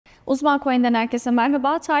Uzmancoin'den herkese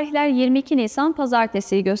merhaba. Tarihler 22 Nisan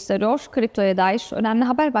Pazartesi'yi gösteriyor. Kriptoya dair önemli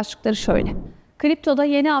haber başlıkları şöyle. Kriptoda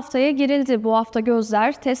yeni haftaya girildi. Bu hafta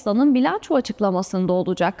gözler Tesla'nın bilanço açıklamasında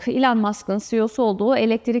olacak. Elon Musk'ın CEO'su olduğu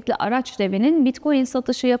elektrikli araç devinin Bitcoin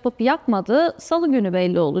satışı yapıp yapmadığı Salı günü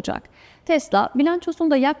belli olacak. Tesla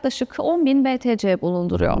bilançosunda yaklaşık 10.000 BTC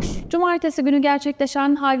bulunduruyor. Cumartesi günü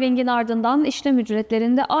gerçekleşen halving'in ardından işlem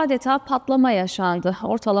ücretlerinde adeta patlama yaşandı.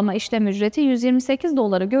 Ortalama işlem ücreti 128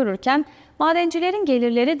 doları görürken madencilerin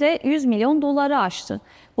gelirleri de 100 milyon doları aştı.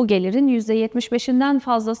 Bu gelirin %75'inden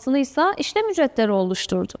fazlasını ise işlem ücretleri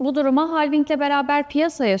oluşturdu. Bu duruma halving'le beraber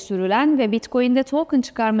piyasaya sürülen ve Bitcoin'de token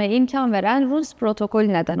çıkarmaya imkan veren Runes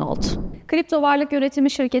protokolü neden oldu. Kripto varlık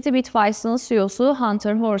yönetimi şirketi Bitwise'ın CEO'su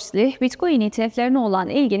Hunter Horsley, Bitcoin ETF'lerine olan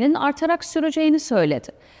ilginin artarak süreceğini söyledi.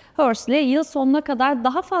 Horsley, yıl sonuna kadar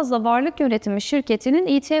daha fazla varlık yönetimi şirketinin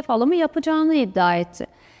ETF alımı yapacağını iddia etti.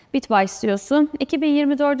 Bitwise CEO'su,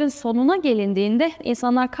 2024'ün sonuna gelindiğinde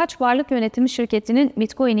insanlar kaç varlık yönetimi şirketinin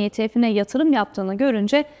Bitcoin ETF'ine yatırım yaptığını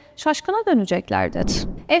görünce şaşkına dönecekler dedi.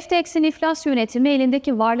 FTX'in iflas yönetimi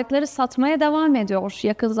elindeki varlıkları satmaya devam ediyor.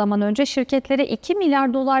 Yakın zaman önce şirketlere 2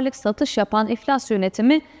 milyar dolarlık satış yapan iflas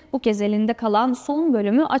yönetimi bu kez elinde kalan son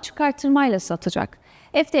bölümü açık artırmayla satacak.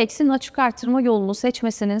 FTX'in açık artırma yolunu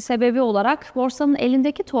seçmesinin sebebi olarak borsanın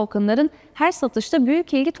elindeki tokenların her satışta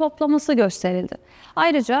büyük ilgi toplaması gösterildi.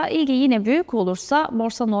 Ayrıca ilgi yine büyük olursa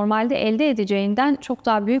borsa normalde elde edeceğinden çok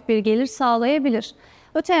daha büyük bir gelir sağlayabilir.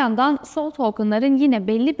 Öte yandan sol tokenların yine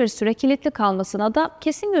belli bir süre kilitli kalmasına da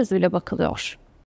kesin gözüyle bakılıyor.